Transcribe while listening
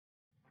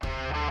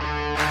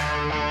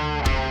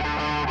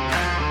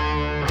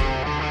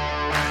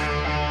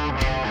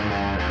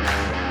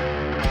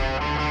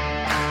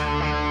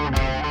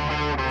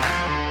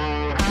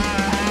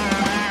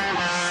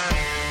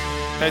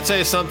Can I tell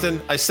you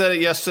something? I said it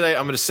yesterday.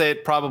 I'm going to say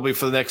it probably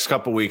for the next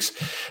couple weeks.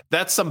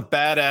 That's some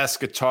badass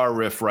guitar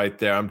riff right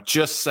there. I'm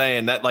just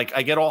saying that, like,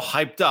 I get all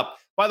hyped up.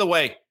 By the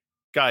way,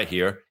 guy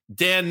here,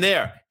 Dan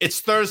there.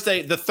 It's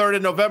Thursday, the 3rd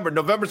of November.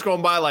 November's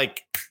going by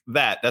like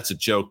that. That's a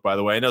joke, by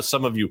the way. I know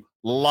some of you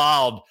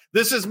lolled.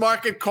 This is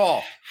Market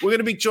Call. We're going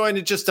to be joined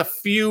in just a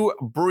few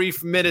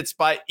brief minutes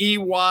by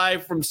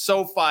EY from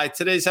SoFi.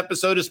 Today's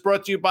episode is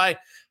brought to you by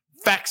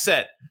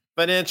FactSet.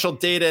 Financial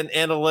data and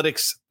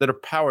analytics that are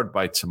powered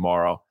by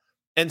tomorrow.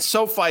 And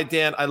SoFi,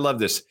 Dan, I love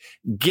this.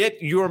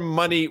 Get your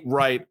money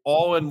right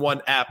all in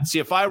one app. See,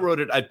 if I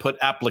wrote it, I'd put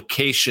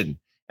application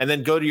and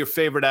then go to your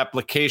favorite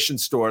application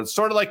store. It's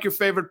sort of like your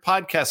favorite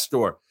podcast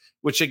store,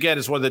 which, again,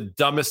 is one of the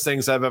dumbest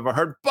things I've ever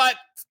heard. But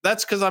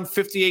that's because I'm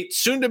 58,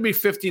 soon to be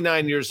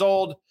 59 years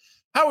old.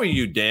 How are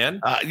you, Dan?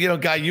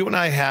 Guy, you and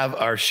I have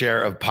our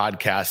share of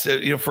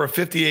podcasts. For a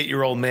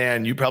 58-year-old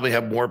man, you probably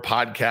have more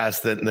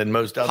podcasts than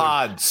most other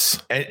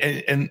pods.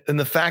 And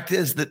the fact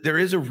is that there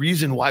is a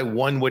reason why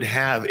one would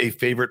have a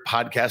favorite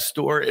podcast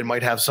store. It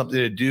might have something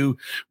to do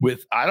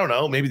with, I don't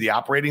know, maybe the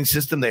operating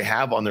system they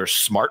have on their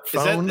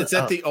smartphone. Is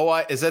that the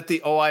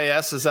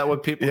OIS? Is that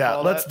what people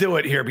call let's do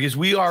it here because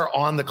we are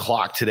on the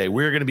clock today.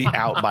 We're going to be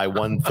out by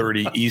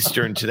 1:30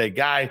 Eastern today.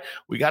 Guy,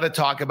 we got to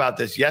talk about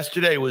this.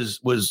 Yesterday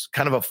was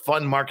kind of a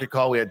fun market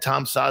call. We had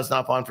Tom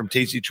Sosnoff on from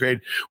Tasty Trade.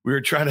 We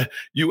were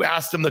you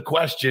asked him the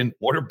question,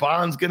 what are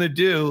bonds going to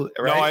do?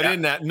 Right? No, I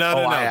didn't. No.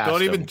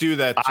 Don't even do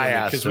that to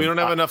me because we don't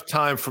have enough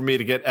time for me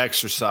to get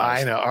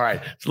exercise. I know. All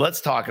right. So let's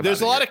talk about it.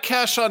 There's a lot of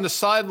cash on the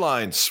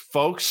sidelines,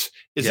 folks.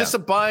 Is this a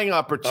buying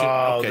opportunity?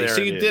 Okay,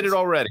 so you did it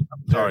already.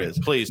 I'm sorry.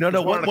 Please. No.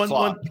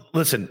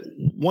 Listen,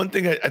 one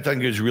thing I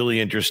think is really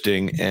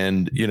interesting,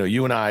 and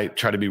you and I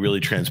try to be really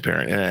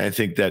transparent, and I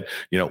think that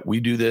we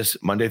do this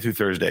Monday through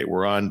Thursday.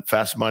 We're on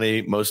Fast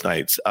Money most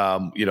nights.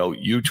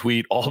 You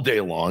tweet all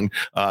day long.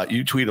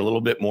 You tweet a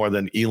little bit more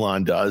than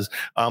Elon does.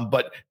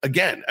 But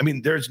again, I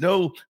mean, there's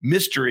no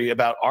mystery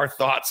about our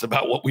thoughts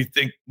about what we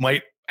think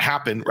might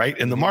happen right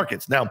in the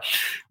markets. Now,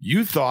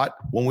 you thought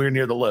when we were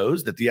near the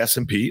lows that the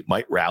S&P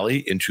might rally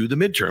into the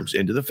midterms,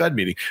 into the Fed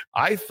meeting.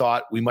 I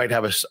thought we might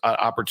have an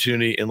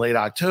opportunity in late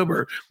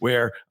October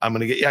where I'm going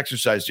to get you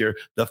exercised here.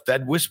 The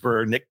Fed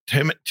whisperer, Nick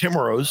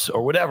Timiraos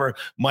or whatever,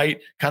 might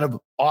kind of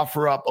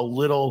offer up a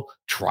little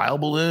trial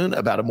balloon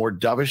about a more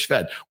dovish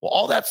Fed. Well,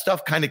 all that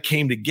stuff kind of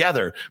came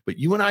together. But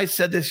you and I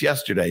said this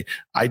yesterday.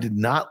 I did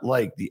not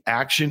like the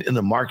action in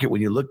the market when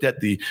you looked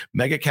at the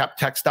mega cap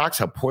tech stocks,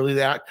 how poorly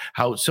they act,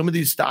 how some of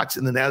these stocks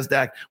in the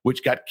NASDAQ,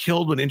 which got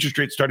killed when interest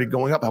rates started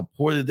going up, how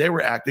poorly they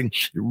were acting.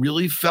 It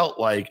really felt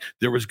like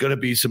there was going to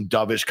be some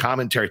dovish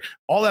commentary.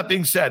 All that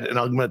being said, and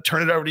I'm going to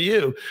turn it over to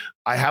you,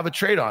 I have a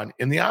trade on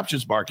in the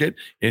options market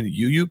in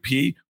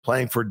UUP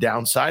playing for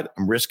downside.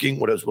 I'm risking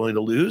what I was willing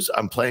to lose.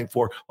 I'm playing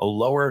for a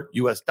lower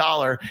US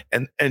dollar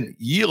and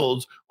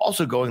yields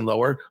also going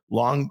lower,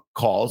 long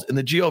calls in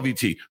the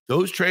GLVT.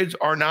 Those trades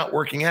are not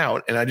working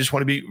out. And I just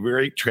want to be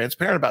very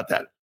transparent about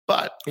that.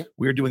 But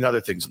we're doing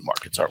other things in the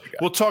markets, aren't we, guys?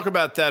 We'll talk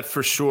about that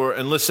for sure.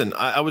 And listen,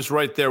 I was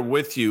right there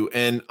with you,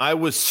 and I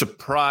was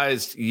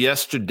surprised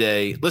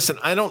yesterday. Listen,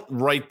 I don't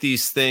write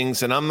these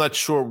things, and I'm not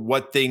sure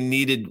what they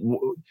needed,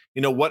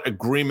 what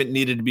agreement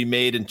needed to be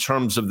made in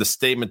terms of the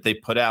statement they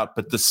put out.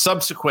 But the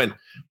subsequent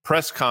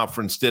press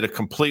conference did a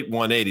complete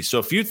 180. So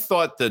if you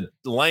thought the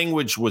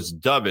language was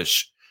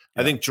dovish,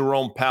 I think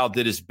Jerome Powell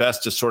did his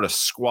best to sort of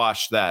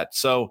squash that.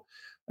 So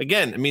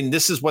again, I mean,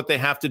 this is what they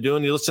have to do.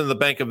 And you listen to the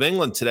Bank of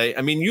England today.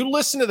 I mean, you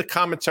listen to the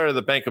commentary of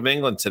the Bank of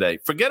England today.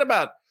 Forget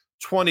about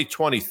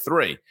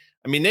 2023.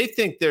 I mean, they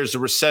think there's a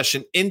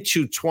recession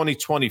into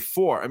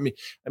 2024. I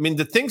mean,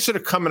 the things that are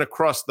coming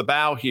across the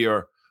bow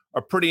here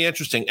are pretty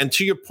interesting. And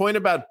to your point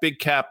about big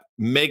cap,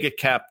 mega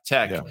cap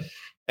tech,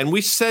 and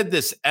we said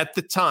this at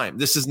the time,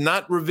 this is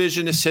not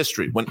revisionist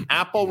history. When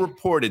Apple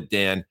reported,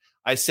 Dan,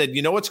 I said,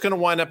 what's going to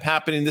wind up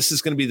happening? This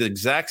is going to be the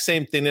exact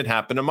same thing that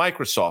happened to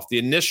Microsoft. The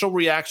initial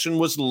reaction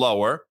was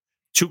lower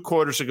 2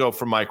 quarters ago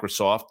for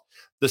Microsoft.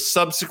 The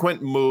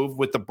subsequent move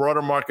with the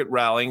broader market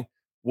rallying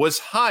was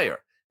higher.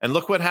 And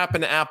look what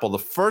happened to Apple. The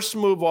first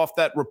move off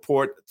that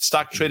report,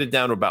 stock traded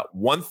down to about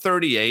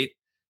 138.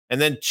 And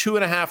then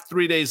 2.5,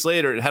 3 days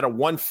later, it had a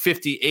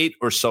 158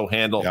 or so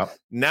handle. Yep.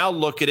 Now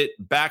look at it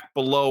back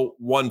below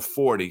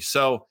 140.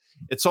 So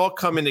it's all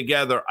coming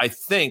together, I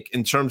think,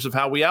 in terms of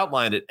how we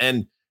outlined it.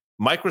 And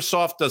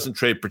Microsoft doesn't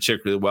trade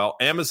particularly well.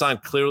 Amazon,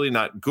 clearly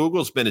not.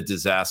 Google's been a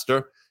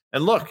disaster.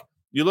 And look,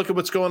 you look at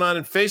what's going on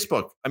in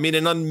Facebook. I mean,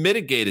 an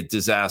unmitigated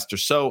disaster.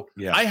 So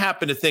I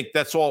happen to think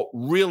that's all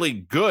really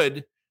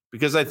good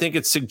because I think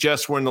it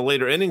suggests we're in the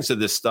later innings of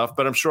this stuff,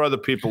 but I'm sure other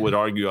people would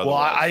argue otherwise.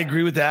 Well, I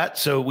agree with that.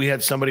 So we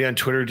had somebody on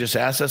Twitter just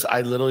ask us,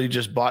 I literally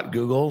just bought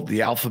Google,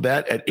 the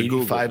Alphabet at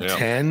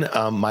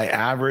 85.10. My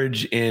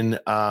average in,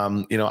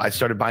 I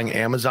started buying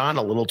Amazon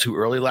a little too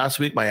early last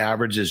week. My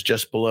average is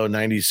just below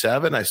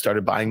 97. I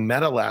started buying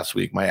Meta last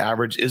week. My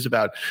average is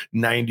about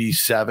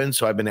 97.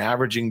 So I've been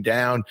averaging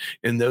down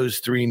in those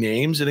 3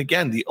 names. And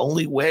again, the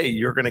only way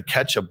you're going to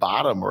catch a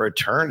bottom or a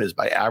turn is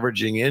by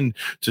averaging in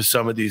to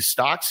some of these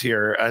stocks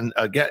here. Amazon.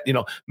 Again,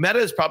 Meta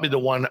is probably the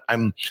one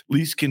I'm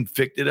least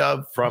convicted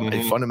of from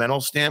a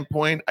fundamental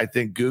standpoint. I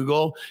think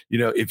Google,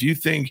 if you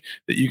think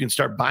that you can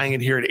start buying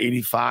it here at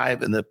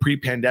 85 and the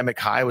pre-pandemic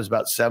high was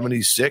about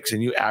 76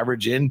 and you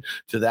average in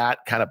to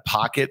that kind of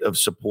pocket of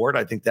support,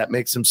 I think that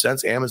makes some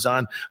sense.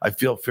 Amazon, I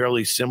feel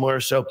fairly similar.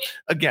 So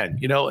again,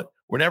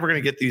 we're never going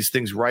to get these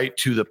things right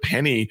to the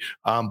penny,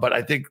 but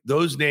I think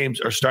those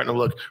names are starting to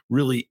look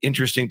really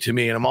interesting to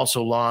me. And I'm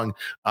also long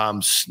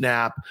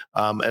Snap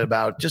at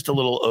about just a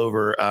little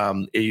over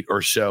 8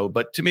 or so.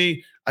 But to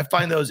me, I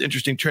find those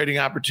interesting trading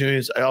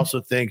opportunities. I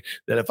also think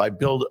that if I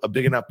build a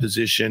big enough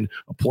position,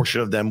 a portion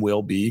of them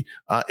will be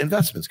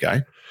investments,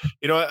 Guy.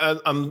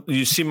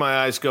 You see my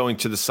eyes going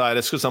to the side.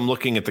 It's because I'm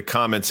looking at the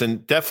comments,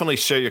 and definitely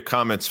share your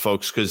comments,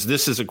 folks, because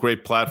this is a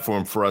great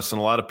platform for us. And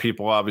a lot of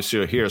people obviously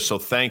are here. So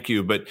thank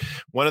you. But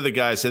one of the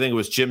guys, I think it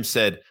was Jim,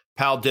 said,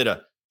 Pal did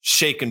a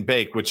shake and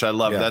bake, which I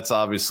love. Yeah. That's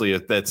obviously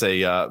that's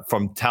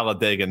from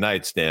Talladega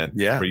Nights, Dan,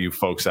 for you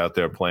folks out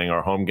there playing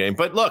our home game.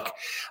 But look,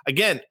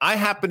 again, I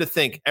happen to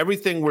think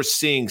everything we're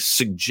seeing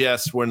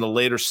suggests we're in the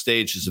later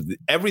stages of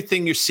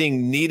everything you're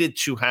seeing needed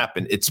to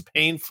happen. It's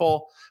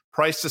painful.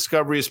 Price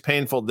discovery is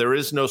painful. There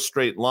is no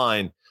straight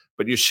line,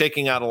 but you're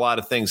shaking out a lot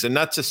of things. And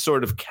not to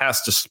sort of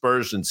cast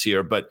aspersions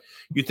here, but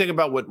you think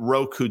about what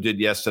Roku did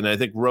yesterday. I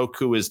think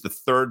Roku is the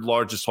third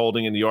largest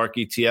holding in the ARK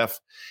ETF.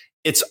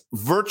 It's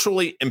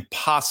virtually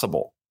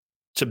impossible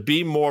to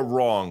be more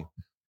wrong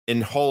in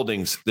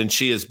holdings than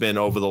she has been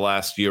over the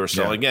last year or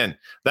so. Yeah. Again,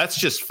 that's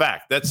just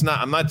fact. That's not,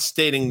 I'm not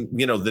stating,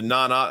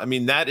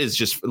 that is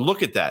just,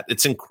 look at that.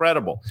 It's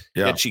incredible.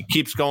 Yeah. Yet she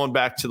keeps going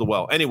back to the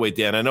well. Anyway,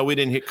 Dan, I know we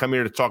didn't come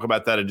here to talk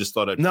about that. I just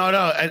thought No.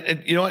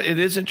 And you know what? It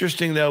is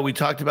interesting though. We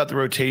talked about the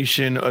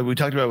rotation. We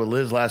talked about it with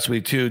Liz last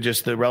week too,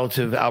 just the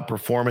relative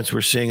outperformance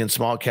we're seeing in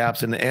small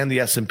caps and the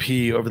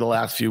S&P over the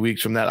last few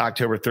weeks from that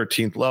October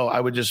 13th low.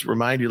 I would just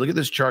remind you, look at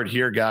this chart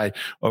here, Guy,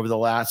 over the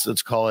last,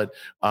 let's call it,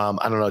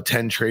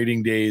 10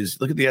 trading days.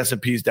 Look at the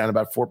S&P's down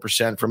about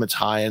 4% from its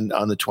high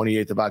on the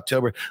 28th of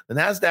October. The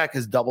NASDAQ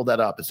has doubled that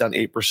up. It's down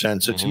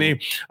 8%. So to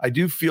me, I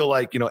do feel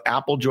like,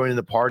 Apple joining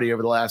the party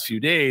over the last few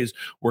days,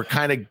 we're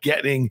kind of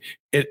getting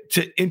it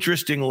to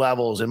interesting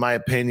levels, in my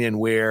opinion,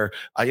 where,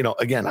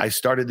 again, I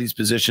started these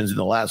positions in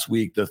the last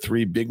week, the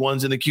 3 big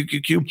ones in the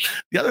QQQ.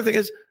 The other thing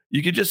is,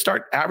 you could just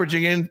start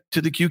averaging into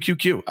the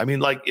QQQ. I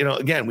mean,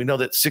 again, we know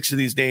that 6 of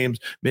these names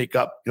make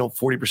up,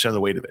 40% of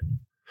the weight of it.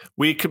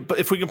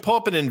 If we can pull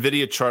up an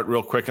NVIDIA chart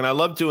real quick, and I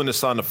love doing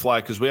this on the fly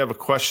because we have a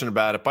question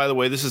about it. By the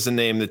way, this is a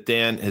name that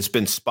Dan has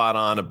been spot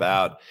on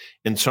about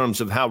in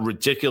terms of how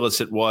ridiculous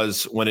it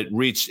was when it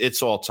reached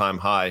its all-time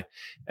high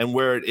and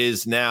where it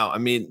is now. I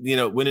mean,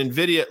 when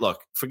NVIDIA,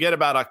 look, forget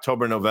about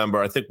October,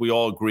 November. I think we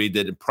all agreed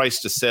that in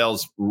price to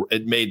sales,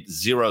 it made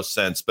 0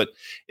 sense. But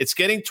it's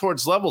getting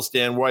towards levels,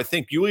 Dan, where I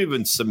think you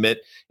even submit.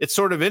 It's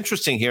sort of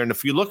interesting here. And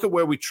if you look at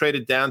where we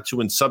traded down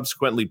to and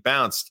subsequently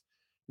bounced,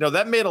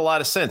 that made a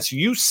lot of sense.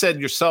 You said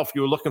yourself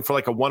you were looking for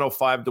like a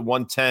 105 to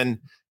 110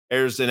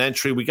 as an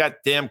entry. We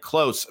got damn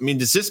close. I mean,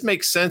 does this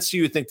make sense to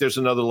you? You think there's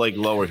another leg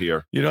lower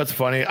here? It's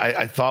funny.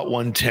 I thought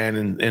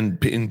 110,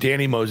 and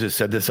Danny Moses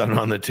said this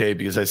on the tape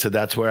because I said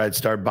that's where I'd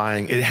start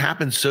buying. It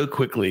happened so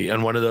quickly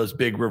on one of those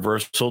big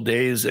reversal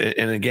days.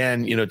 And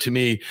again, to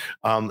me,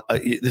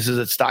 this is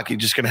a stock you're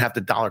just going to have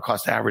to dollar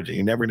cost averaging.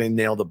 You're never going to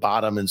nail the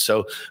bottom. And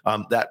so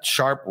that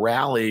sharp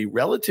rally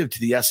relative to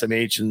the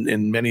SMH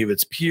and many of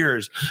its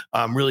peers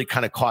really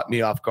kind of caught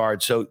me off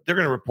guard. So they're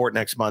going to report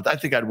next month. I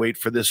think I'd wait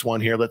for this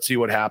one here. Let's see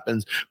what happens.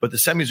 But the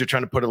semis are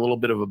trying to put a little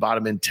bit of a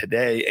bottom in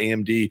today.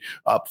 AMD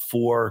up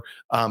 4%.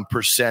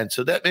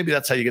 So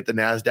that's how you get the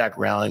NASDAQ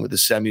rallying with the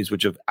semis,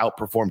 which have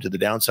outperformed to the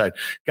downside.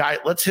 Guy,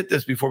 let's hit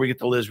this before we get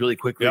to Liz really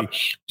quickly. Yep.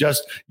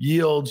 Just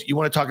yields. You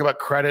want to talk about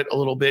credit a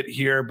little bit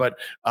here, but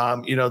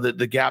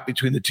the gap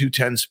between the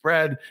 210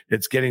 spread,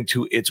 it's getting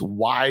to its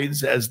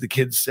wides, as the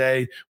kids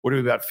say. What are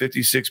we, about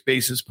 56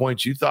 basis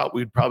points? You thought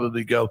we'd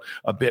probably go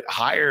a bit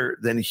higher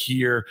than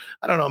here.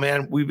 I don't know,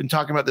 man. We've been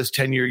talking about this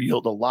 10-year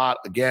yield a lot.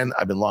 Again,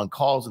 I've been long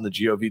calls in the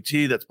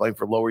GOVT that's playing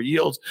for lower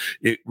yields.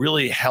 It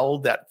really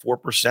held that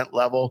 4%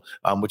 level,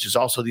 which is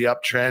also the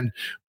uptrend.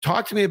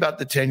 Talk to me about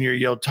the 10-year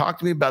yield. Talk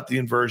to me about the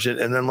inversion,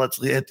 and then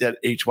let's hit that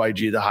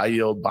HYG, the high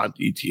yield bond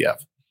ETF.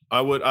 I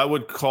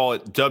would call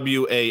it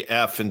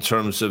WAF in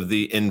terms of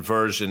the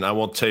inversion. I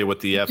won't tell you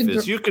what the F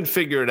is. You can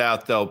figure it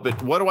out though. But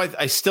what do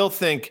I still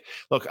think,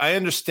 look, I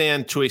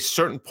understand to a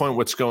certain point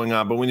what's going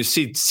on, but when you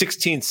see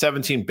 16,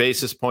 17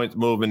 basis points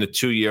move in a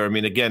 2-year, I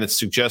mean, again, it's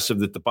suggestive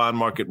that the bond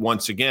market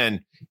once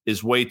again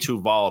is way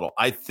too volatile.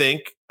 I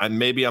think, and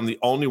maybe I'm the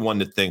only one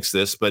that thinks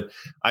this, but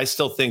I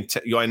still think,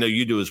 I know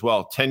you do as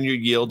well, 10-year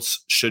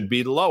yields should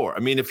be lower. I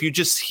mean, if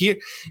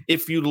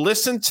you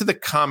listen to the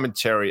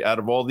commentary out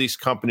of all these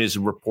companies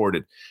have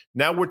reported,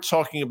 now we're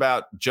talking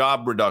about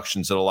job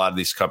reductions at a lot of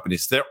these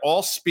companies. They're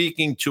all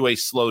speaking to a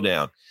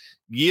slowdown.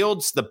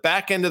 Yields, the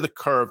back end of the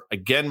curve,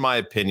 again, my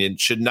opinion,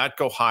 should not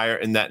go higher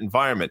in that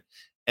environment.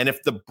 And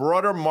if the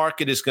broader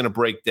market is going to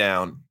break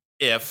down,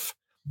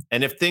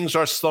 And if things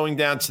are slowing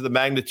down to the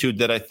magnitude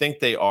that I think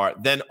they are,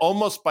 then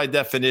almost by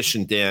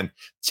definition, Dan,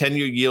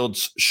 10-year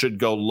yields should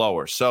go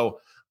lower. So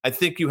I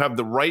think you have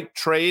the right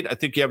trade. I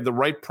think you have the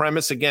right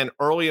premise. Again,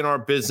 early in our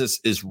business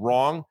is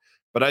wrong,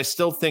 but I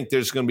still think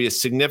there's going to be a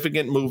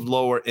significant move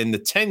lower in the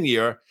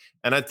 10-year.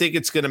 And I think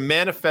it's going to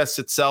manifest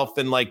itself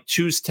in like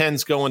 2s,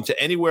 10s going to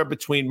anywhere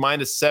between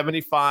minus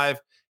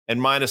 75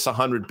 and minus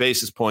 100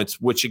 basis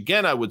points, which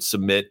again, I would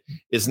submit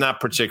is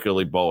not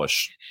particularly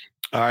bullish.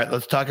 All right,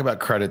 let's talk about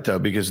credit though,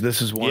 because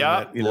this is one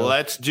that,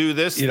 let's do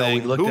this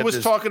thing. Who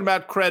was talking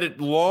about credit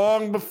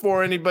long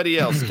before anybody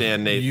else,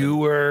 Dan Nathan? You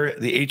were.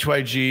 The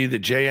HYG, the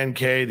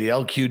JNK, the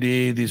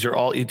LQD. These are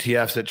all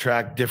ETFs that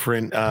track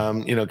different, I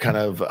don't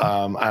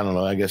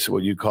know, I guess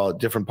what you call it,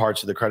 different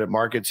parts of the credit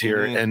markets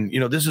here.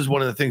 Mm-hmm. And, this is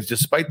one of the things,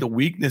 despite the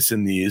weakness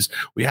in these,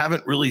 we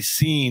haven't really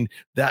seen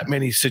that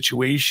many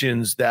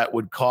situations that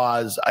would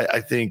cause, I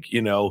think,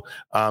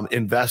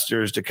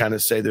 investors to kind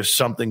of say there's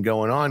something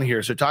going on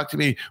here. So talk to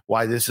me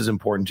why this is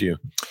important to you.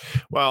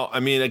 Well, I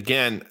mean,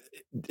 again,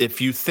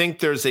 if you think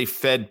there's a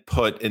Fed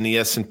put in the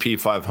S&P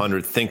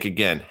 500, think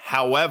again.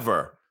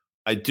 However,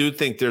 I do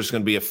think there's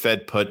going to be a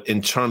Fed put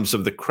in terms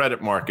of the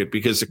credit market,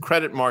 because the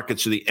credit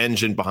markets are the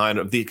engine behind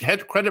it. If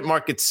the credit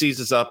market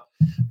seizes up,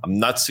 I'm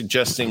not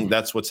suggesting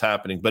that's what's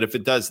happening, but if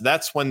it does,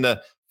 that's when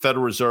the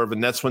Federal Reserve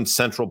and that's when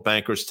central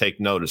bankers take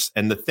notice.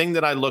 And the thing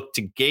that I look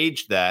to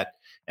gauge that,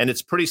 and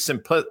it's pretty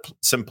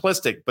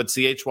simplistic, but it's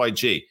the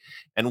HYG.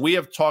 And we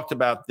have talked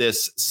about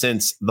this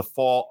since the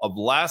fall of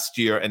last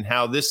year and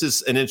how this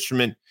is an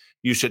instrument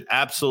you should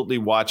absolutely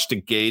watch to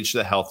gauge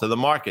the health of the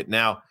market.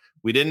 Now,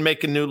 we didn't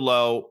make a new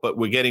low, but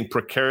we're getting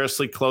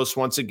precariously close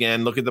once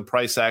again. Look at the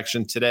price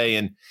action today.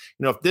 And,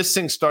 if this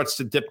thing starts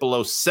to dip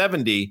below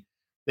 70,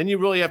 then you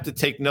really have to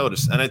take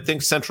notice. And I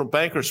think central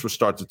bankers will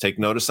start to take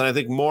notice. And I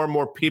think more and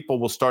more people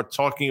will start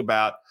talking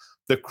about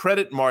the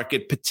credit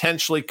market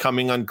potentially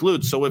coming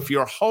unglued. So if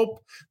your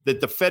hope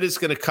that the Fed is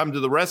going to come to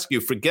the rescue,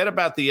 forget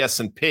about the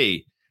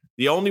S&P.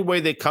 The only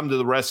way they come to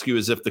the rescue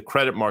is if the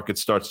credit market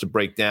starts to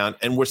break down.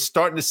 And we're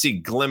starting to see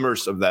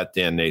glimmers of that,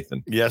 Dan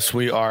Nathan. Yes,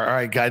 we are. All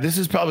right, Guy, this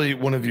is probably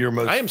one of your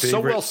most I am so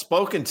well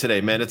spoken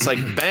today, man. It's like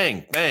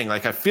bang, bang.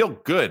 Like I feel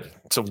good.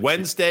 It's a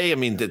Wednesday. I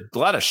mean, a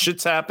lot of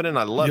shit's happening.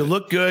 I love it. You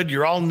look good.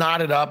 You're all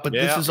knotted up. But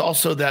this is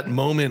also that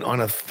moment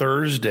on a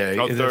Thursday.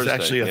 It's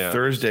actually a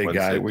Thursday,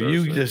 Wednesday, Guy, where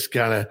you just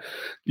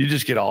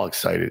get all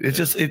excited.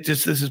 This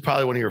is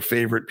probably one of your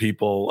favorite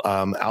people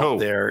out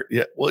there.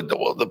 Yeah. Well,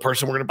 the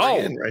person we're going to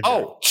bring in right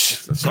now.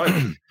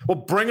 Sorry.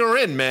 Well, bring her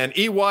in, man.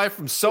 EY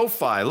from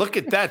SoFi. Look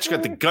at that. She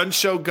got the gun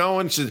show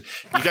going. You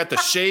got the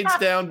shades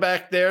down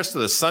back there so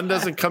the sun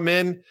doesn't come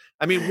in.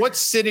 I mean, what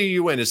city are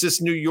you in? Is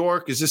this New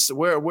York? Is this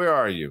where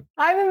are you?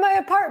 I'm in my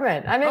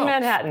apartment. I'm in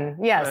Manhattan.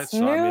 Yes,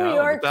 New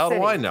York City. How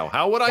do I know?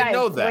 How would I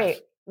know that?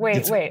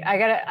 Wait.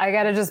 I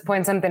gotta just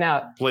point something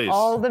out. Please.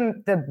 All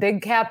the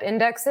big cap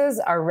indexes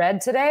are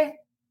red today.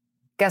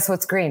 Guess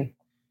what's green?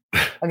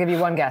 I'll give you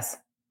one guess.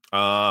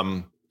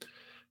 IYM.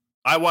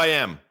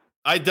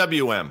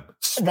 IWM,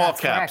 small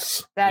caps.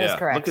 Correct. That is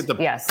correct. Look at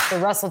the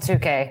Russell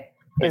 2K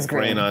is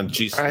green. On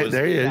G. All right,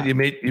 there you go.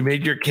 You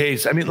made your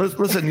case. I mean,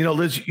 listen,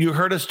 Liz, you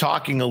heard us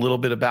talking a little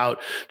bit about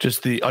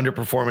just the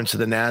underperformance of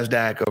the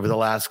NASDAQ over the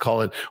last,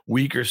 call it,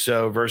 week or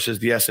so versus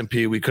the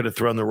S&P. We could have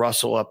thrown the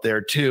Russell up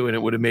there too, and it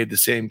would have made the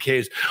same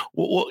case.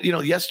 Well,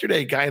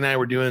 yesterday, Guy and I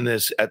were doing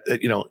this at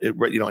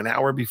an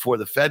hour before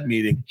the Fed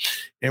meeting,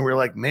 and we're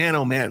like, man,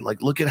 oh man,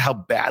 like look at how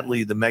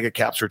badly the mega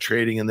caps are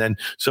trading, and then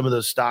some of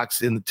those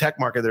stocks in the tech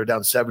market that are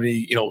down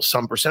 70,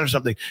 some percent or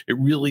something. It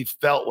really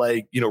felt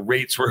like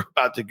rates were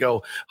about to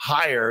go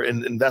higher,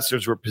 and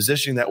investors were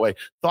positioning that way.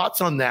 Thoughts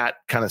on that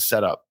kind of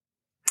setup?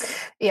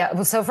 Yeah.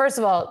 Well, so first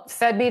of all,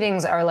 Fed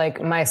meetings are like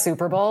my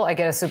Super Bowl. I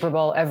get a Super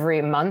Bowl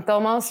every month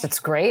almost. It's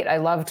great. I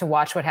love to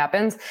watch what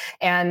happens.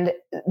 And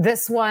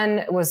this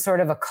one was sort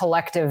of a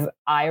collective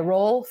eye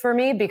roll for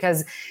me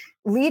because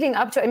leading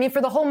up to, for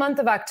the whole month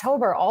of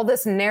October, all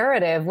this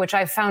narrative, which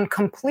I found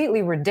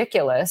completely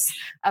ridiculous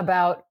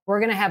about we're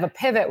going to have a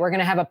pivot, we're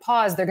going to have a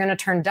pause, they're going to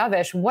turn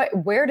dovish.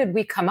 Where did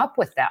we come up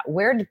with that?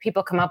 Where did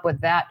people come up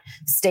with that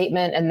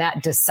statement and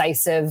that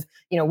decisive,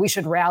 we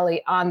should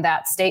rally on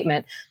that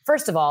statement?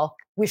 First of all,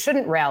 we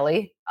shouldn't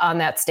rally on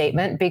that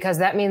statement because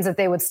that means that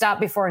they would stop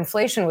before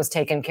inflation was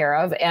taken care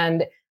of.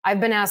 And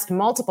I've been asked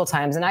multiple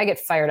times, and I get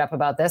fired up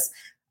about this,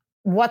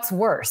 what's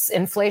worse,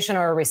 inflation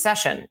or a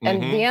recession?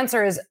 And the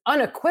answer is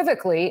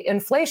unequivocally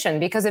inflation,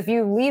 because if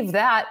you leave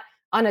that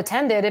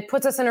unattended, it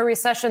puts us in a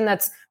recession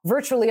that's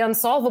virtually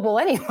unsolvable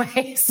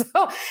anyway.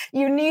 So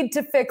you need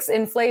to fix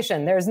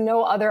inflation. There's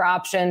no other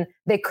option.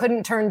 They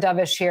couldn't turn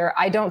dovish here.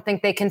 I don't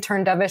think they can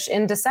turn dovish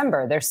in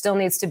December. There still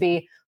needs to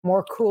be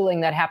more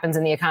cooling that happens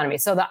in the economy.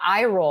 So the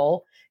eye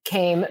roll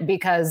came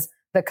because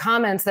the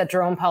comments that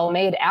Jerome Powell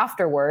made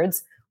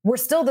afterwards were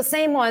still the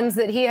same ones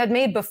that he had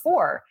made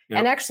before. Yep.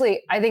 And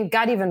actually, I think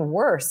got even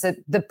worse.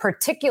 The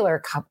particular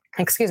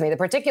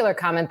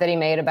comment that he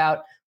made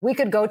about we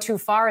could go too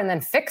far and then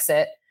fix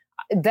it,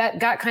 that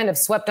got kind of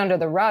swept under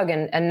the rug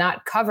and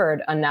not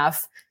covered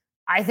enough.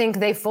 I think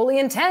they fully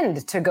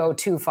intend to go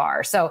too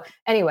far. So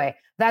anyway,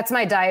 that's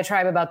my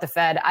diatribe about the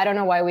Fed. I don't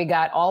know why we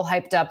got all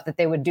hyped up that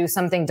they would do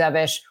something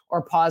dovish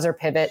or pause or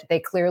pivot. They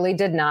clearly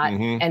did not.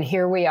 And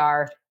here we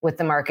are with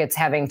the markets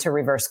having to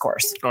reverse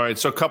course. All right.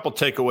 So a couple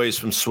takeaways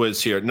from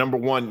Swizz here. Number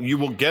one, you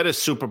will get a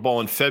Super Bowl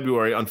in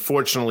February.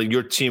 Unfortunately,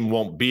 your team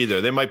won't be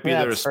there. They might be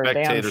there as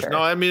spectators. Sure. No,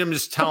 I mean, I'm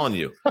just telling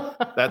you.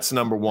 That's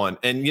number one.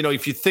 And,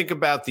 if you think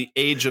about the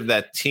age of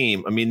that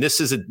team, I mean,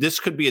 this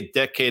could be a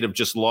decade of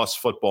just lost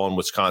football in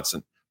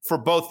Wisconsin for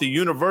both the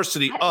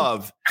University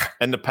of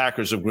and the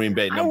Packers of Green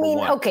Bay, number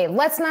one. Okay,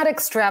 let's not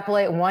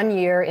extrapolate 1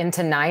 year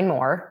into 9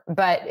 more,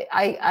 but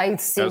I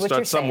see what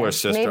you're somewhere,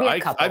 saying. Sister. Maybe a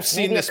couple. I've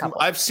seen this.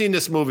 I've seen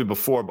this movie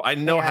before, but I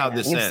know how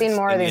this ends. You've seen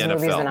more of these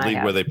movies than I league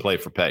have. Where they play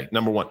for pay.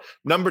 Number one.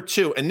 Number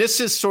two, and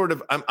this is sort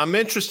of, I'm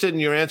interested in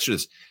your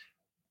answers.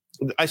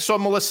 I saw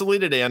Melissa Lee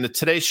today on the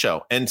Today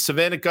Show, and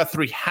Savannah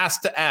Guthrie has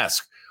to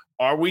ask,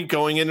 are we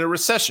going into a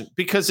recession?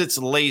 Because it's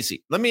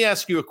lazy. Let me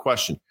ask you a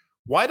question.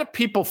 Why do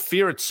people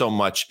fear it so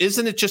much?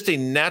 Isn't it just a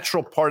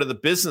natural part of the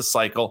business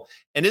cycle?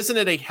 And isn't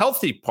it a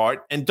healthy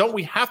part? And don't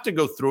we have to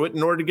go through it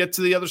in order to get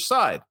to the other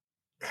side?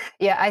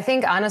 Yeah, I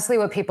think honestly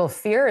what people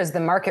fear is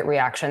the market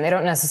reaction. They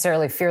don't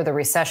necessarily fear the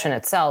recession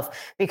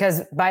itself,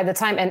 because by the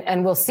time,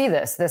 and we'll see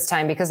this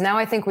time, because now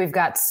I think we've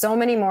got so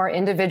many more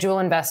individual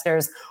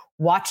investors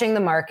watching the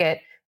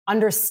market,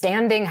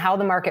 understanding how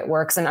the market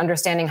works and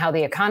understanding how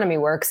the economy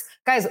works.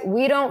 Guys,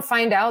 we don't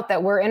find out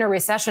that we're in a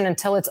recession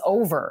until it's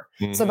over.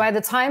 So by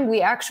the time we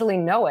actually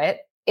know it,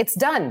 it's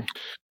done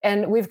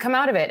and we've come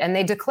out of it and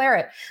they declare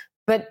it.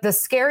 But the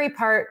scary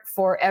part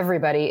for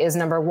everybody is,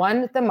 number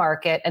one, the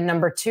market, and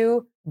number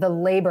two, the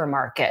labor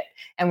market.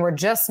 And we're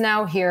just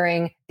now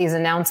hearing these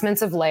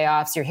announcements of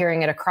layoffs. You're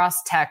hearing it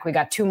across tech. We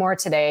got 2 more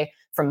today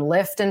from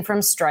Lyft and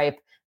from Stripe.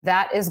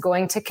 That is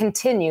going to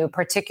continue,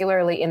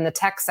 particularly in the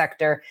tech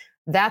sector.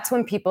 That's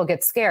when people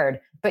get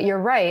scared. But you're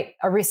right,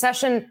 a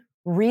recession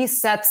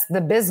resets the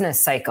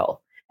business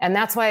cycle. And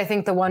that's why I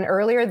think the one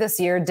earlier this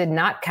year did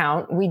not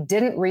count. We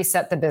didn't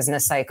reset the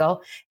business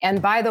cycle.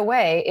 And by the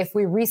way, if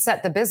we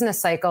reset the business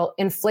cycle,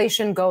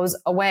 inflation goes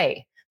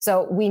away.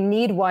 So we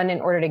need one in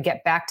order to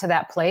get back to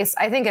that place.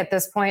 I think at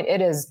this point,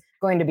 it is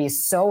going to be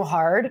so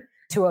hard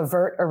to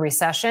avert a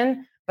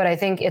recession. But I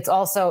think it's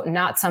also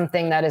not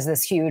something that is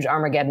this huge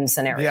Armageddon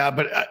scenario. Yeah,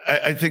 but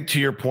I think to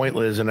your point,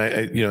 Liz,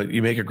 and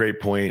you make a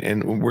great point,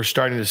 and we're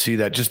starting to see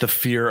that just the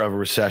fear of a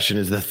recession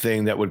is the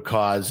thing that would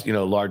cause,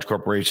 large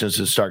corporations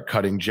to start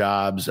cutting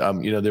jobs.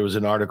 There was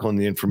an article in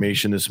The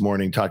Information this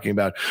morning talking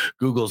about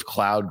Google's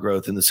cloud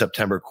growth in the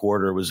September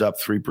quarter was up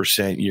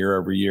 3% year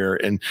over year.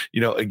 And,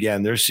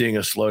 again, they're seeing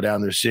a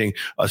slowdown. They're seeing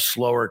a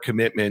slower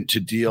commitment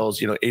to deals.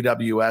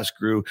 AWS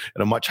grew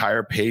at a much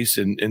higher pace,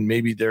 and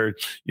maybe they're,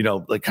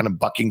 kind of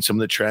bucking some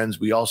of the trends.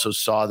 We also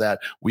saw that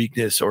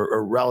weakness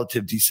or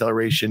relative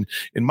deceleration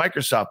in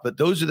Microsoft. But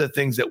those are the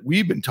things that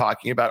we've been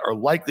talking about are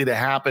likely to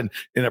happen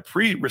in a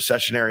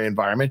pre-recessionary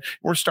environment.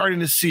 We're starting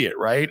to see it,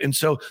 right? And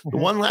so the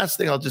one last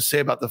thing I'll just say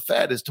about the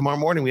Fed is tomorrow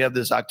morning we have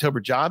this October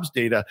jobs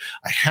data.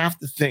 I have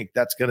to think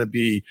that's going to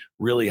be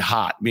really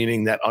hot,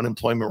 meaning that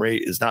unemployment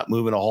rate is not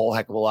moving a whole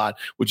heck of a lot,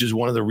 which is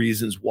one of the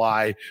reasons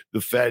why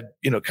the Fed,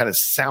 kind of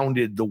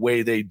sounded the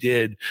way they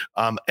did.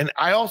 And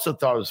I also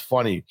thought it was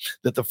funny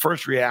that the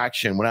first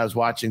reaction when I was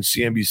watching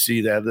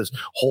CNBC, they had this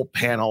whole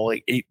panel,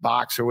 like 8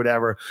 box or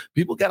whatever.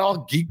 People got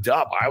all geeked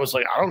up. I was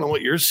like, I don't know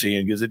what you're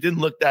seeing, because it didn't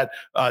look that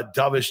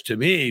dovish to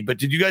me. But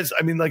did you guys,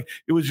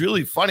 it was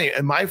really funny.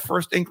 And my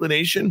first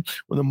inclination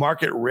when the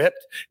market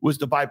ripped was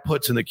to buy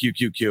puts in the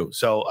QQQ.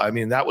 So,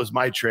 that was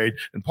my trade.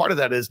 And part of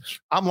that is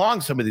I'm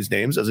long some of these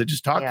names, as I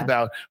just talked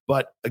about.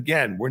 But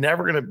again, we're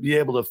never going to be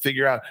able to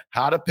figure out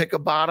how to pick a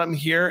bottom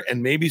here.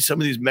 And maybe some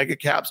of these mega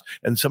caps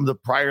and some of the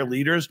prior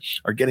leaders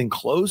are getting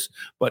close,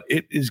 but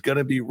it is going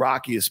to be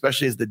rocky,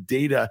 especially as the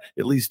data,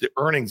 at least the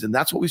earnings. And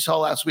that's what we saw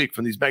last week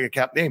from these mega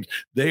cap names.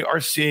 They are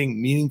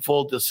seeing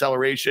meaningful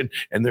deceleration,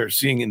 and they're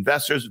seeing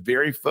investors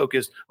very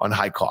focused on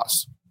high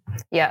costs.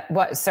 Yeah.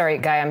 Sorry,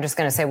 Guy, I'm just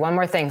going to say one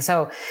more thing.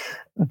 So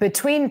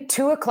between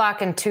 2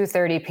 o'clock and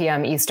 2:30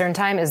 p.m. Eastern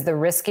time is the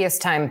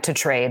riskiest time to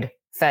trade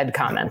Fed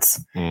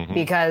comments,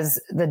 because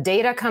the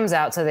data comes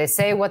out. So they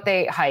say what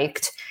they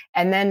hiked.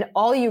 And then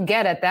all you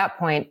get at that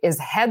point is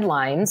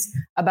headlines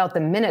about the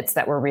minutes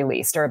that were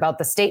released or about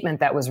the statement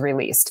that was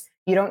released.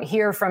 You don't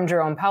hear from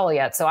Jerome Powell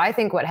yet. So I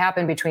think what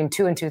happened between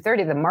 2 and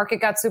 2:30, the market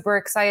got super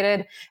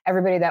excited.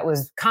 Everybody that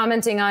was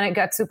commenting on it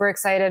got super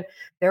excited.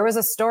 There was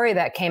a story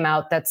that came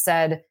out that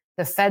said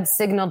the Fed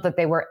signaled that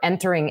they were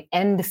entering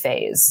end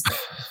phase.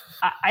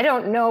 I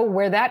don't know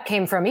where that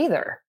came from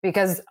either,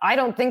 because I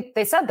don't think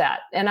they said that.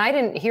 And I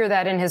didn't hear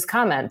that in his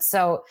comments.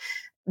 So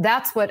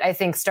that's what I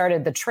think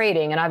started the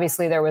trading. And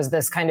obviously there was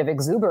this kind of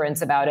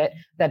exuberance about it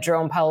that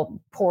Jerome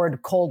Powell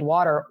poured cold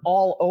water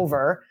all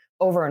over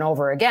and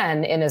over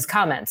again in his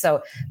comments.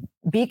 So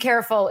be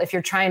careful if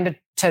you're trying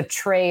to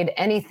trade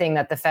anything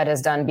that the Fed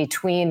has done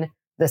between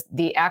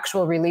the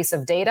actual release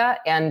of data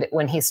and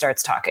when he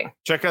starts talking.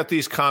 Check out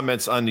these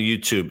comments on the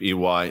YouTube,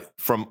 EY,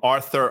 from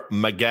Arthur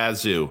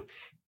Magazu.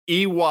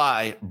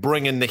 EY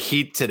bringing the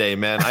heat today,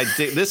 man. I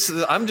dig this.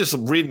 I'm just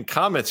reading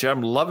comments here.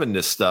 I'm loving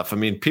this stuff. I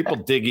mean, people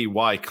dig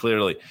EY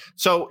clearly.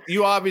 So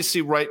you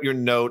obviously write your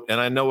note, and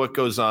I know what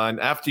goes on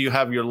after you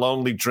have your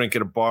lonely drink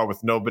at a bar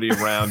with nobody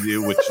around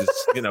you, which is,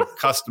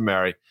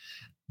 customary.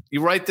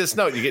 You write this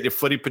note, you get your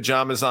footy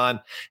pajamas on,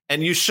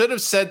 and you should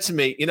have said to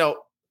me,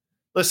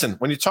 listen,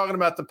 when you're talking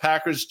about the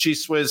Packers,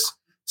 G-Swizz,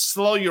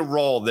 slow your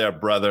roll there,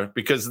 brother,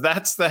 because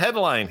that's the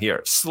headline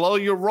here. Slow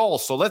your roll.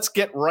 So let's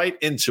get right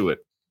into it.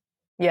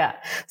 Yeah.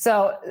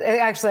 So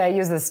actually, I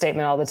use this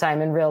statement all the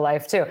time in real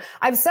life, too.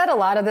 I've said a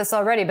lot of this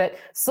already, but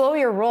slow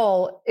your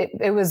roll,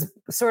 it was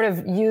sort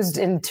of used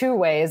in two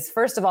ways.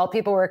 First of all,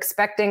 people were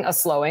expecting a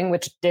slowing,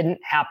 which didn't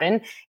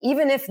happen.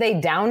 Even if they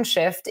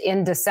downshift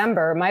in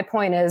December, my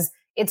point is,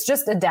 it's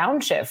just a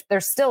downshift. They're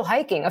still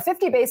hiking. A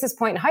 50 basis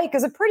point hike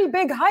is a pretty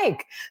big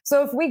hike.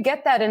 So if we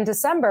get that in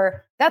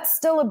December, that's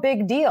still a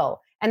big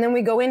deal. And then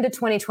we go into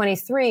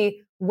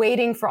 2023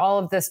 waiting for all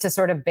of this to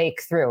sort of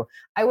bake through.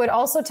 I would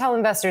also tell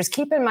investors,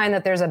 keep in mind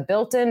that there's a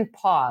built-in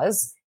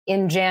pause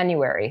in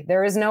January.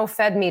 There is no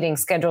Fed meeting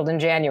scheduled in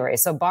January.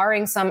 So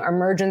barring some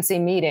emergency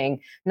meeting,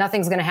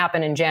 nothing's going to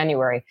happen in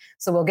January.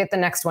 So we'll get the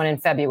next one in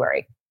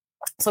February.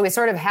 So we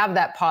sort of have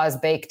that pause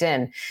baked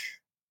in.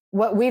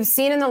 What we've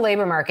seen in the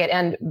labor market,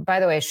 and by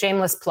the way,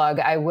 shameless plug,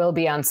 I will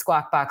be on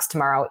Squawk Box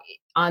tomorrow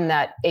on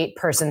that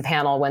 8-person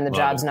panel when the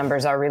jobs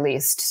numbers are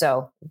released.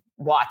 So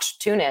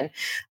tune in.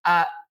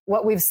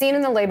 What we've seen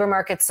in the labor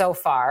market so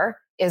far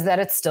is that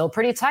it's still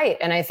pretty tight.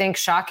 And I think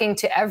shocking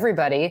to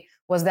everybody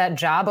was that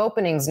job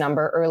openings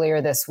number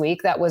earlier this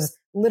week. That was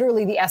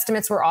literally, the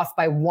estimates were off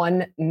by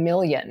 1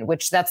 million,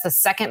 which that's the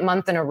second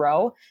month in a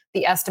row.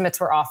 The estimates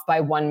were off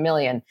by 1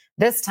 million.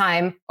 This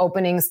time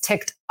openings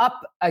ticked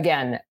up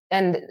again,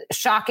 and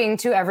shocking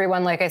to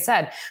everyone, like I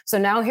said. So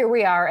now here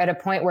we are at a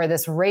point where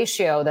this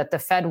ratio that the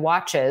Fed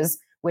watches,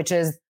 which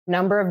is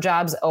number of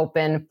jobs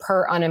open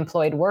per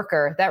unemployed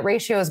worker, that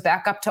ratio is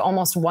back up to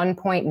almost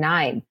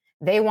 1.9.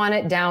 They want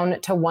it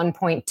down to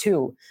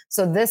 1.2.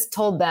 So this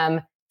told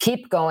them,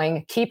 keep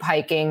going, keep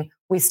hiking.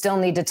 We still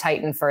need to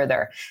tighten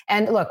further.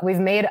 And look, we've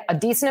made a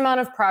decent amount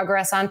of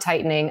progress on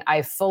tightening.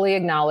 I fully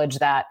acknowledge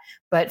that.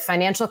 But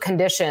financial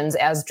conditions,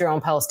 as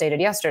Jerome Powell stated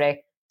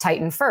yesterday,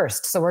 tighten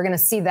first. So we're going to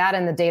see that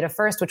in the data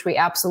first, which we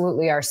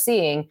absolutely are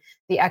seeing.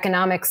 The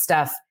economic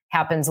stuff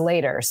happens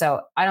later.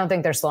 So I don't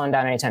think they're slowing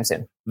down anytime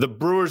soon. The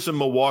Brewers in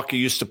Milwaukee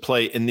used to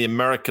play in the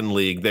American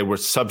League. They were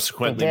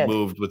subsequently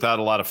moved without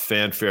a lot of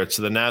fanfare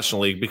to the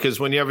National League, because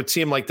when you have a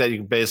team like that, you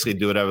can basically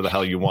do whatever the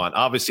hell you want.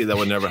 Obviously, that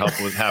would never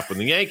happen with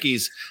the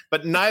Yankees,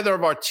 but neither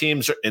of our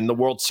teams are in the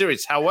World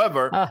Series.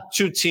 However,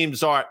 two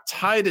teams are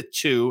tied at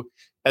 2,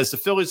 as the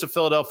Phillies of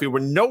Philadelphia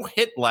were no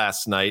hit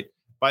last night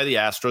by the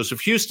Astros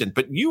of Houston.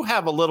 But you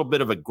have a little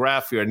bit of a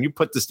graph here, and you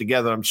put this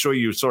together. I'm sure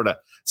you sort of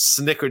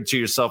snickered to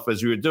yourself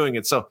as you were doing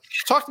it. So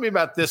talk to me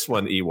about this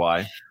one,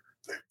 EY.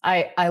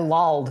 I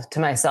lolled to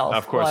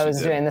myself while I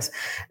was doing this.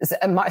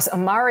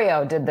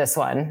 Mario did this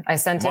one. I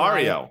sent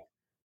him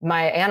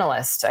my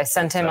analyst. I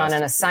sent him on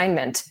an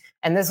assignment,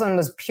 and this one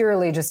was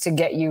purely just to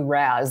get you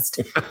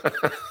razzed.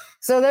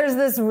 So there's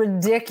this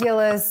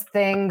ridiculous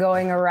thing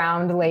going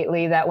around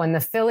lately that when the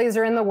Phillies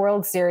are in the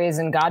World Series,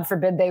 and God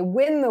forbid they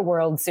win the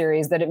World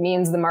Series, that it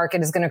means the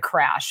market is going to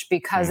crash,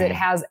 because it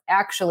has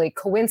actually,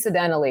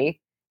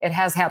 coincidentally, it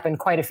has happened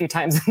quite a few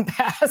times in the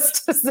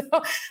past. So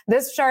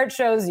this chart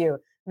shows you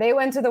they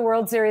went to the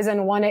World Series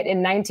and won it in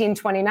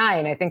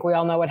 1929. I think we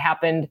all know what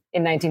happened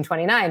in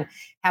 1929.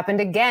 Happened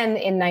again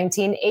in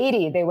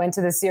 1980. They went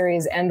to the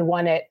series and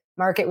won it.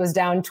 Market was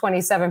down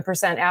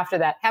 27% after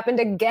that. Happened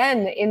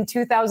again in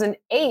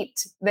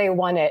 2008. They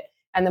won it,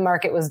 and the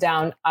market was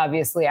down,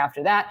 obviously,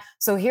 after that.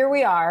 So here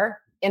we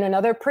are in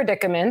another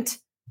predicament.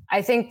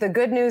 I think the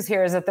good news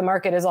here is that the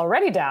market is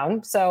already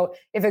down. So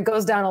if it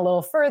goes down a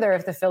little further,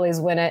 if the Phillies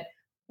win it,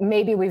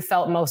 maybe we've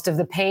felt most of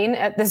the pain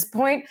at this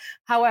point.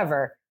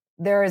 However,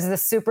 there is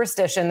this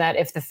superstition that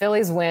if the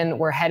Phillies win,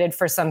 we're headed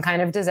for some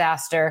kind of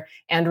disaster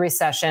and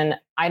recession.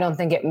 I don't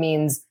think it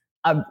means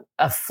a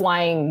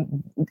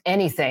flying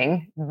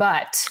anything,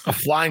 but a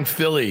flying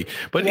Philly.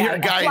 But yeah,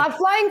 a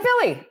flying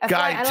Philly.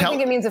 I don't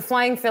think it means a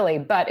flying Philly,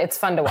 but it's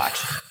fun to watch.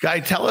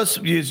 Guy, tell us,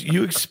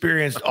 you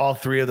experienced all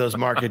 3 of those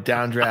market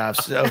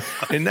downdrafts. So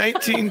in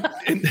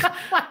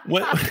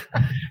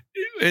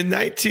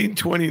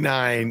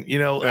 1929,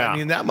 I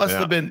mean, that must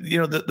have been,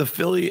 the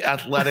Philly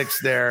Athletics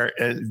there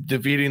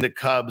defeating the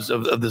Cubs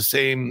of the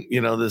same,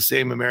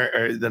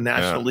 the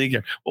National League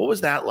here. What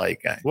was that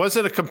like, guy? Was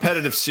it a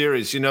competitive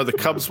series? The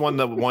Cubs won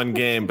the one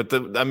game, but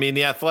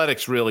the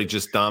Athletics really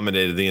just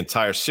dominated the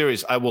entire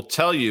series. I will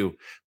tell you,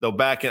 though,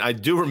 I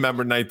do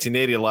remember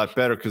 1980 a lot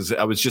better, because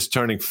I was just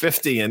turning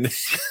 50, and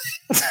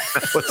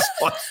that was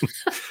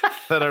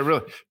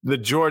fun. The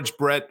George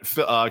Brett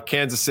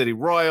Kansas City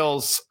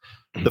Royals,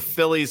 the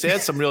Phillies, they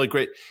had some really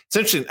great. It's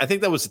interesting. I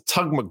think that was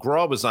Tug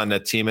McGraw was on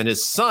that team, and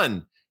his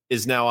son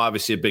is now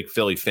obviously a big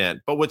Philly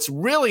fan. But what's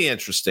really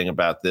interesting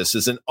about this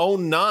is in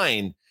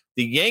 2009,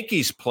 the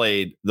Yankees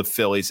played the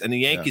Phillies, and the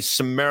Yankees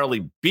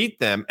summarily beat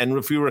them. And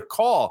if you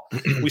recall,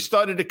 we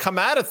started to come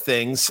out of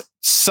things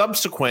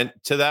subsequent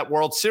to that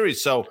World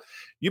Series. So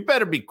you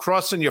better be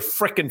crossing your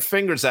frickin'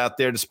 fingers out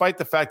there, despite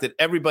the fact that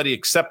everybody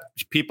except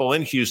people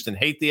in Houston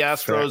hate the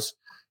Astros.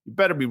 You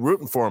better be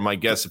rooting for them, I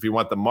guess, if you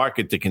want the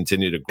market to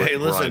continue to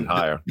grind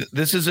higher.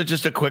 This is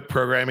just a quick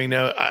programming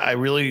note. I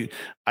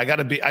got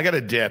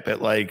to dip at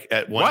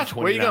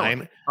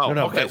 129.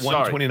 Okay, at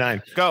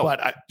 129. Go.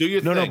 But do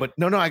your thing.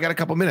 No, I got a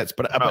couple minutes,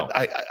 but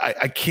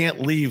I can't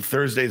leave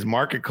Thursday's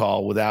market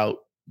call without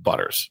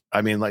Butters.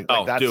 I mean,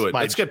 that's do it.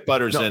 Let's get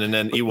Butters in, and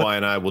then EY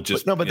and I will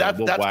just.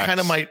 That's kind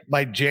of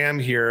my jam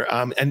here.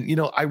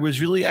 And I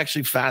was really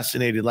actually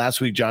fascinated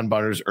last week. John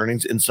Butters'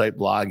 earnings insight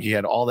blog. He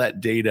had all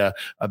that data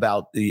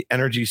about the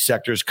energy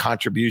sector's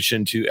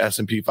contribution to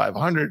S&P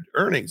 500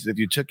 earnings. And if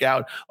you took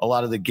out a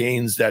lot of the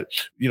gains that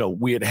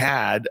we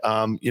had,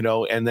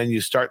 and then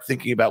you start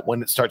thinking about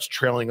when it starts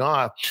trailing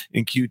off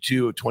in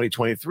Q2 of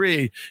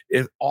 2023,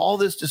 if all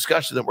this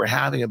discussion that we're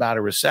having about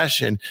a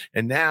recession,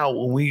 and now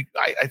when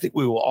I think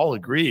we will all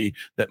agree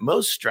that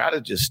most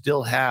strategists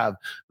still have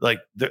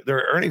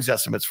their earnings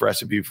estimates for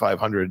S&P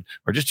 500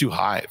 are just too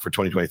high for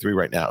 2023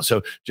 right now.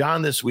 So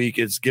John this week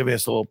is giving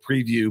us a little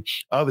preview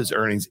of his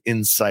earnings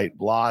insight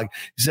blog.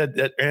 He said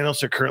that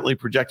analysts are currently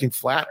projecting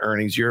flat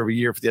earnings year over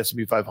year for the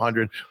S&P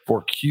 500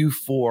 for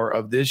Q4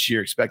 of this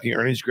year, expecting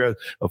earnings growth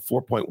of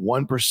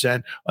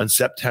 4.1% on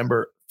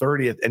September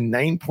 30th and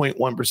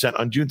 9.1%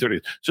 on June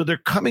 30th. So they're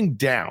coming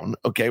down.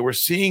 Okay. We're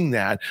seeing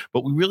that,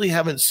 but we really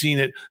haven't seen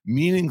it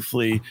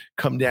meaningfully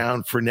come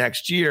down for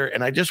next year.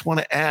 And I just want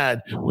to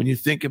add, when you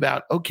think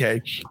about,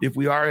 okay, if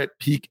we are at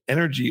peak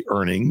energy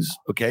earnings,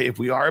 okay, if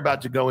we are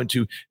about to go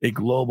into a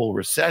global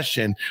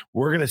recession,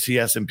 we're going to see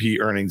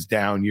S&P earnings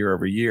down year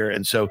over year.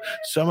 And so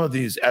some of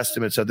these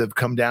estimates that have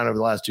come down over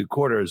the last 2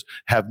 quarters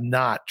have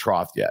not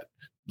troughed yet.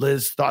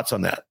 Liz, thoughts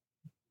on that?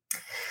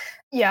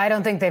 Yeah, I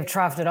don't think they've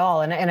troughed at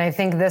all. And I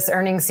think this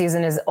earnings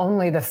season is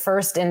only the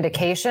first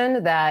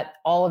indication that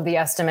all of the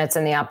estimates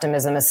and the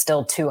optimism is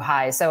still too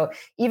high. So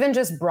even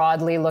just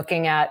broadly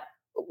looking at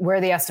where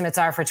the estimates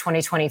are for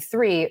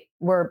 2023,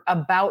 we're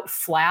about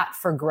flat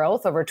for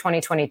growth over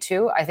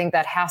 2022. I think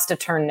that has to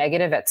turn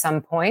negative at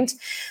some point.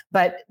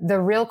 But the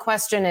real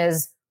question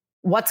is,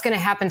 what's going to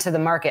happen to the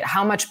market?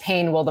 How much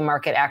pain will the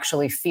market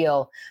actually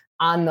feel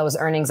on those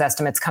earnings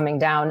estimates coming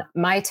down?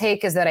 My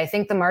take is that I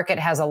think the market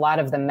has a lot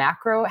of the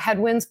macro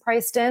headwinds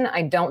priced in.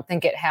 I don't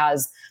think it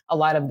has a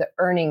lot of the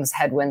earnings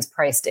headwinds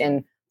priced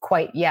in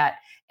quite yet.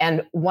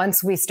 And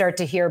once we start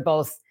to hear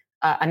both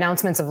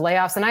announcements of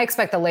layoffs, and I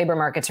expect the labor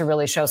market to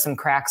really show some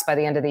cracks by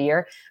the end of the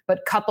year, but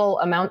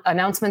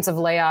announcements of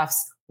layoffs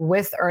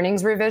with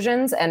earnings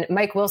revisions. And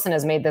Mike Wilson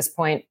has made this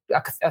point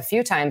a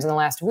few times in the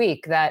last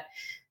week that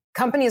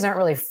companies aren't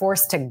really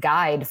forced to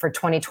guide for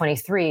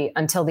 2023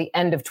 until the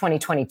end of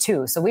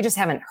 2022. So we just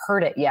haven't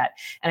heard it yet.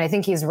 And I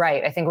think he's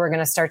right. I think we're going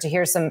to start to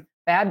hear some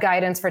bad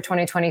guidance for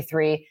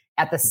 2023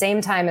 at the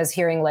same time as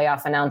hearing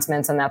layoff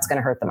announcements, and that's going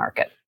to hurt the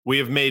market. We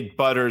have made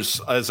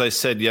Butters, as I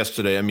said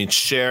yesterday. I mean,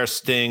 Cher,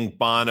 Sting,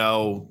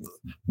 Bono,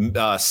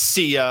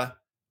 Sia.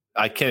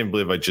 I can't even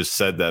believe I just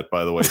said that,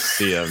 by the way.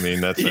 Sia. I mean,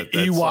 that's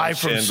EY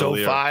from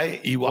SoFi.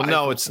 EY. Well,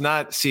 no, it's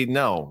not. See,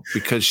 no,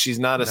 because she's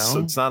not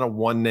it's not a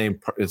one name.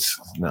 It's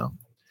no.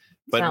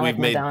 But we've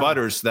made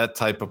Butters that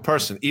type of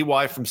person.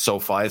 EY from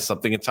SoFi is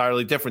something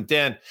entirely different.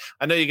 Dan,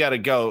 I know you got to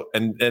go,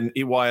 and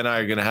EY and I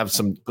are going to have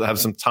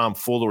some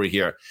tomfoolery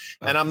here.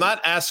 And I'm not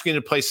asking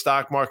you to play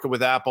stock market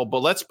with Apple,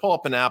 but let's pull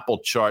up an Apple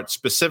chart,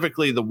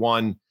 specifically the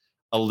one,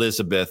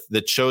 Elizabeth,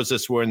 that shows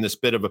us we're in this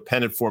bit of a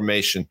pennant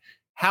formation.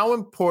 How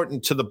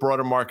important to the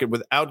broader market,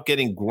 without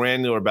getting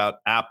granular about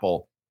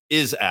Apple,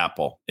 is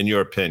Apple, in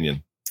your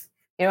opinion?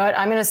 You know what?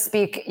 I'm going to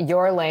speak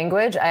your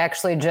language. I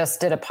actually just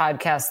did a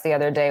podcast the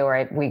other day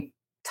where we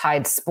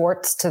tied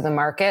sports to the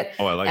market.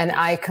 Oh, I like this.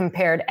 I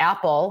compared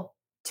Apple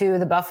to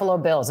the Buffalo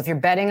Bills. If you're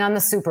betting on the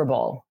Super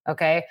Bowl,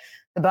 okay,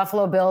 the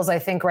Buffalo Bills, I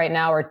think right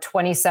now are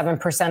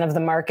 27% of the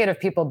market of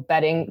people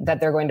betting that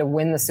they're going to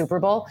win the Super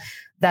Bowl.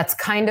 That's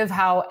kind of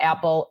how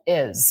Apple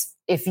is.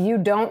 If you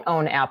don't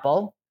own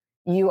Apple,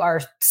 you are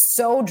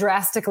so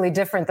drastically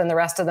different than the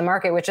rest of the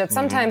market, which it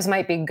sometimes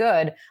might be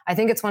good. I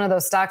think it's one of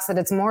those stocks that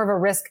it's more of a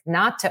risk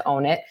not to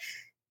own it.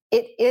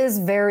 It is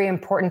very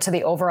important to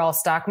the overall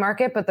stock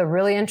market. But the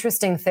really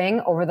interesting thing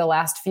over the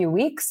last few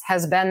weeks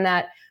has been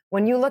that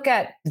when you look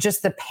at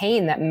just the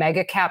pain that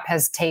mega cap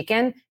has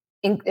taken,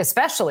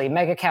 especially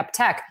mega cap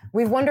tech,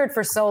 we've wondered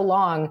for so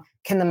long,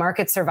 can the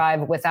market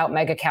survive without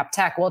mega cap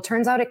tech? Well, it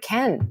turns out it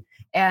can.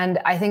 And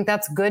I think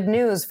that's good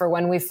news for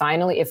when we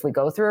finally, if we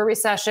go through a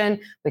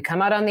recession, we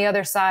come out on the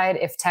other side,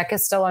 if tech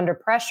is still under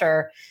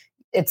pressure,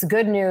 it's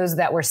good news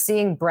that we're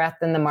seeing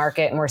breadth in the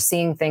market and we're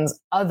seeing things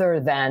other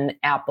than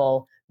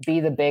Apple be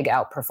the big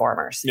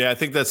outperformers. Yeah, I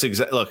think that's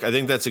I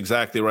think that's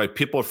exactly right.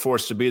 People are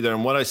forced to be there.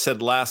 And what I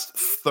said last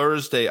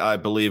Thursday, I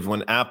believe,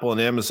 when Apple and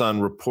Amazon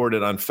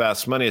reported on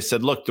Fast Money, I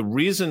said, look, the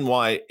reason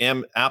why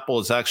Apple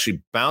is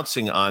actually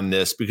bouncing on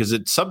this, because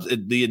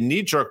the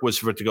knee jerk was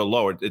for it to go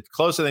lower. It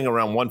closed, I think,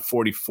 around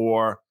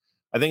 144.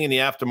 I think in the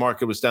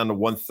aftermarket it was down to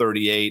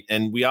 138,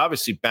 and we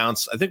obviously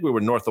bounced. I think we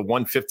were north of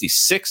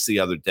 156 the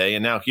other day,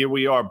 and now here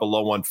we are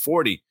below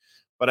 140.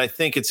 But I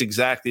think it's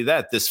exactly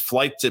that, this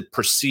flight to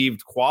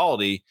perceived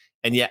quality,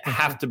 and yet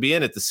have to be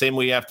in it the same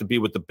way you have to be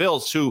with the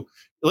Bills, who,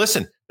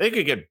 listen, they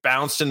could get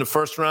bounced in the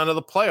first round of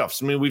the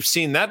playoffs. I mean, we've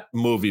seen that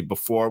movie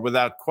before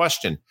without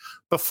question.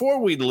 Before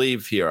we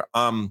leave here,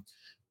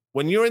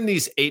 when you're in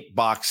these 8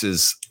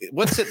 boxes,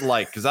 what's it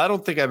like? Because I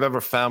don't think I've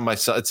ever found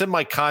myself. It's in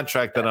my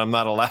contract that I'm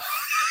not allowed.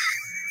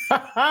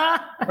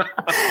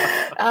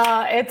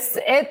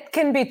 It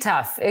can be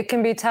tough. It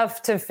can be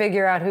tough to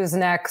figure out who's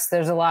next.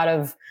 There's a lot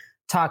of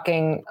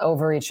talking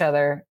over each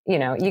other. You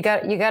know, you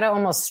got to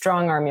almost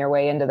strong arm your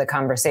way into the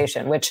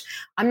conversation, which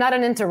I'm not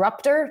an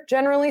interrupter,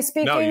 generally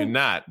speaking. No, you're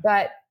not.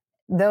 But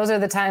those are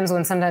the times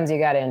when sometimes you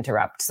got to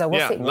interrupt. So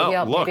we'll see. Maybe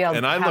I'll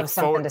have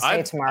something to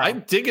say tomorrow. I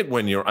dig it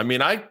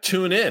when I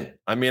tune in.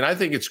 I mean, I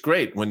think it's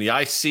great when the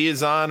IC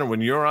is on or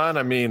when you're on.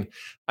 I mean,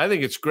 I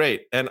think it's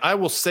great. And I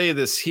will say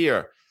this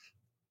here.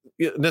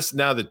 This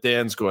now that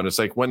Dan's going, it's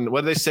like what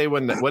do they say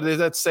what did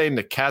that say?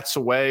 The cat's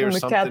away or when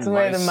something? The cat's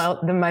away,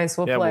 the mice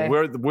will play.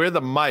 Well, we're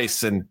the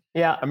mice, and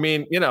I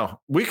mean,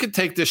 we could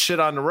take this shit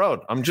on the road.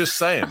 I'm just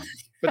saying,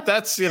 but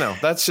that's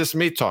just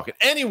me talking.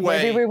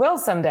 Anyway, maybe we will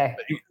someday.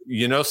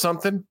 You know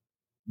something?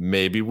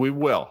 Maybe we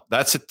will.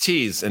 That's a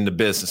tease in the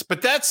business.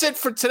 But that's it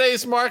for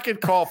today's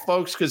market call,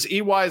 folks. Because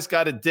EY's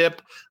got a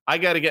dip. I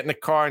got to get in the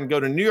car and go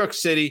to New York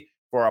City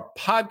for a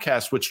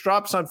podcast, which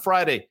drops on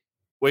Friday.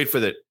 Wait for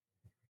it.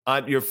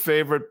 On your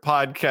favorite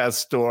podcast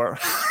store.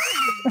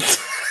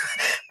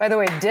 By the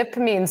way, dip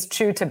means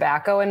chew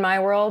tobacco in my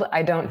world.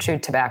 I don't chew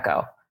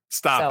tobacco.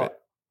 Stop it.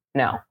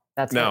 No,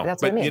 that's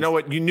what it means. You know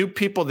what? You knew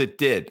people that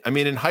did. I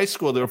mean, in high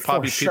school, there were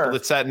probably people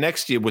that sat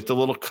next to you with the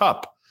little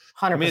cup.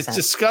 100%. I mean, it's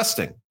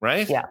disgusting,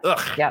 right? Yeah.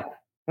 Ugh. Yeah.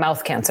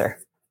 Mouth cancer.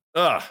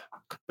 Ugh.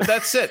 But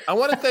that's it. I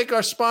want to thank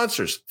our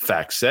sponsors,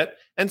 FactSet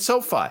and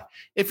SoFi.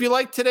 If you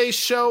like today's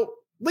show,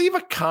 leave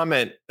a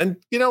comment and,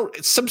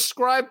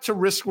 subscribe to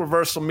Risk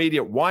Reversal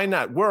Media. Why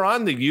not? We're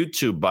on the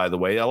YouTube, by the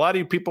way. A lot of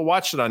you people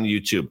watch it on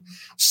YouTube.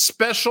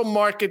 Special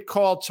market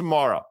call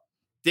tomorrow.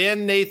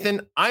 Dan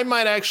Nathan, I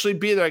might actually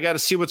be there. I got to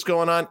see what's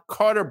going on.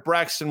 Carter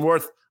Braxton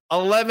Worth,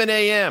 11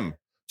 a.m.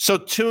 So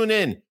tune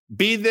in.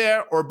 Be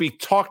there or be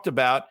talked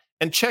about.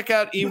 And check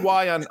out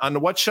EY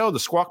on what show? The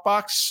Squawk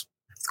Box?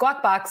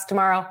 Squawk Box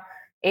tomorrow,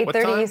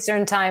 8:30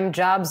 Eastern Time,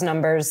 jobs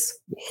numbers.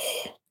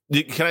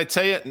 Can I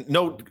tell you,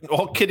 no,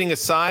 all kidding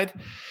aside,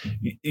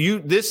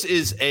 this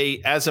is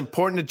as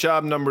important a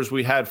job numbers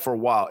we had for a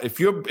while. If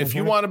you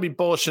want to be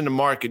bullish in the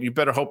market, you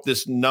better hope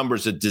this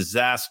number's a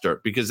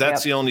disaster, because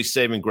that's the only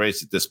saving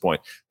grace at this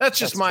point. That's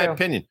just my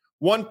opinion.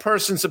 One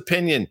person's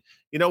opinion.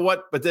 You know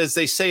what? But as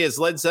they say, as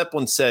Led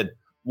Zeppelin said,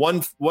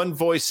 one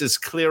voice is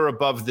clear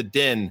above the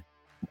din.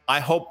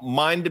 I hope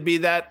mine to be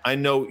that. I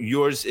know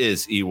yours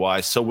is,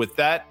 EY. So with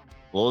that,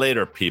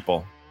 later,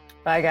 people.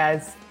 Bye,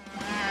 guys.